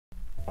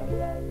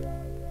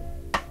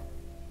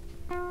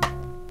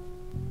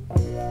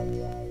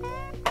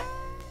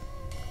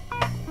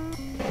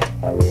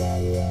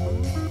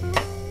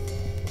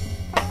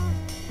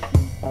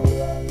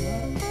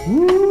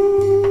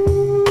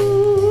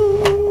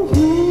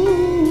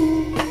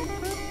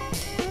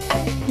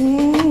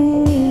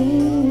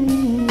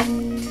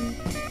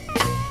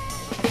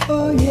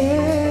Oh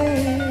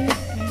yeah,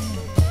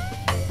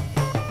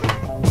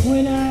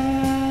 when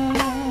I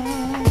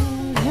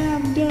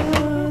have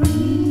done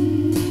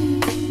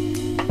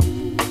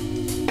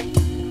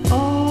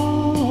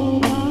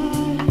all I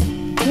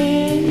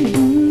can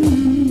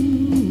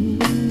do,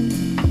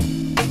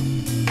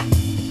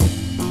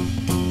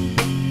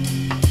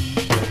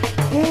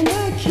 and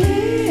I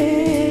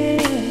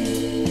can't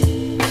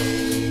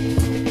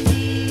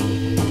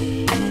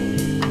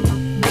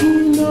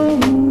do no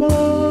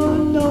more,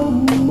 no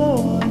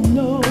more,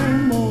 no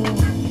more.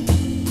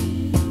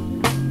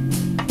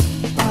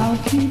 I'll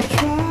keep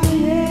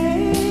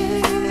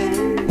trying.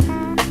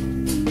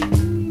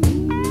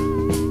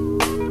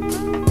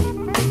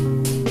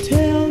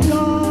 Tell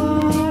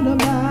God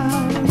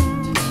about it.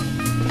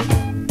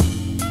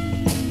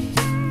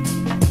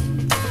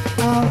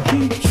 I'll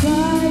keep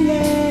trying.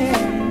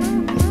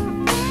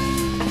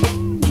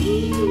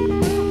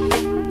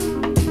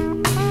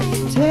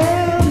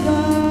 Tell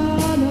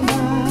God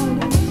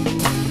about it.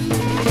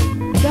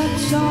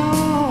 That's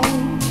all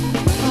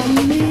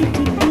I need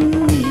to do.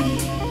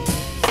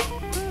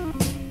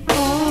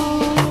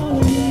 All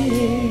of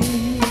me,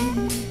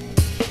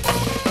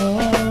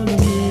 all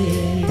of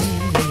me.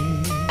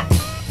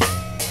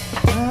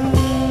 I'm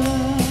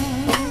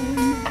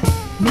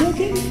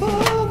looking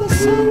for the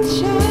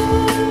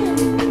sunshine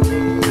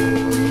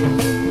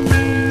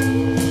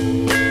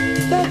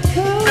that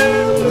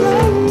comes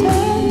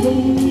after the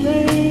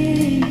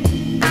rain.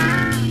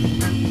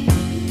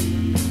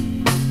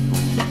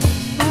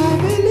 I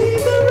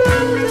believe the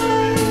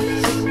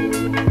roses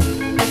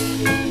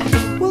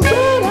will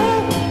grow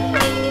up,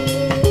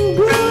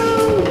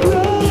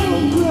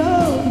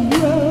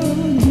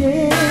 grow,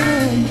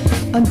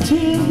 yeah.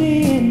 Until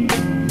then,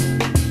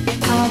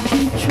 I'll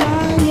keep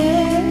trying.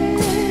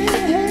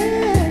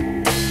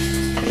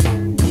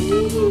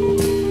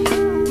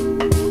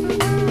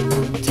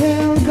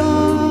 Tell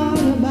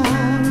God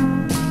about it.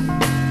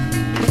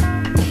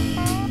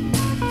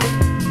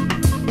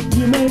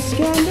 You may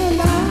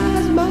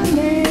scandalize my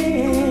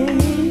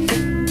name.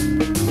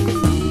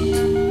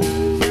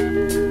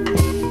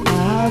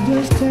 I'll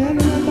just tell him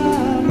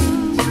about it.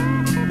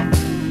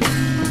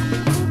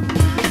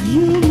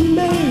 You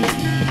may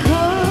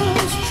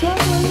cause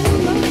trouble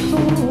in my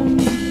home.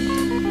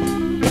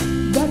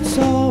 That's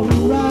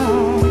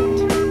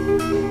alright.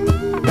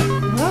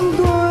 I'm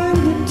going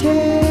to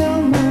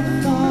tell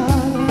my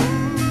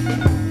father.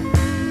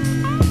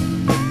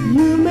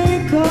 You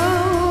may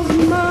cause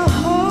my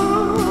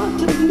heart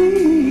to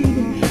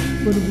bleed,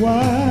 but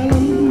while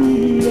I'm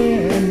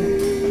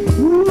bleeding,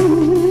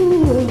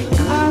 ooh,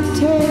 I'll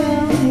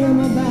tell him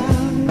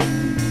about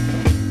it.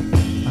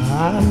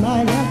 I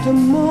might have to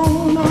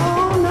moan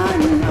all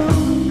night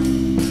long,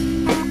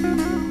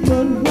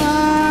 but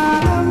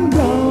while I'm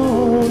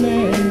gone,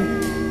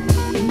 and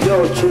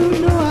don't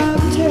you know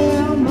I'll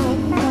tell my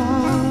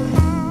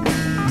father.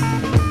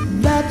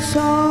 That's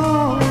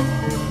all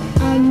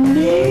I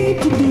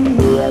need to do.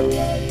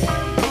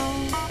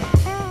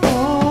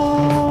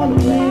 All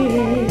of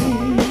me.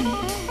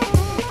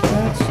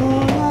 That's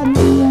all I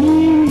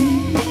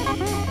need.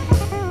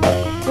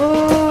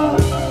 Oh,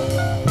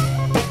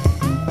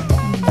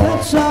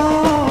 that's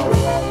all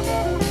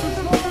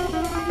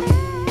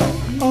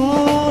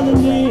I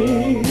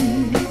need.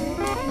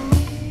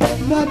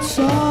 That's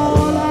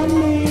all I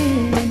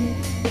need.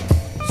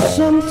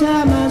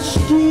 Sometime I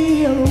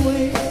steal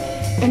away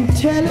and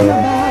tell him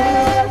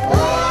about it.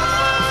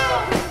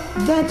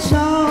 That's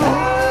all.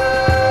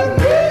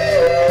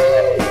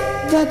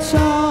 That's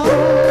all I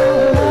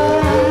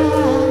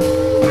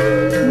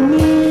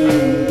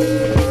need.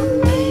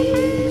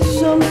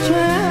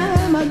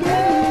 Sometime I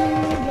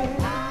get it,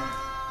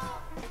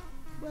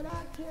 but I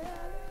tell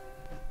him.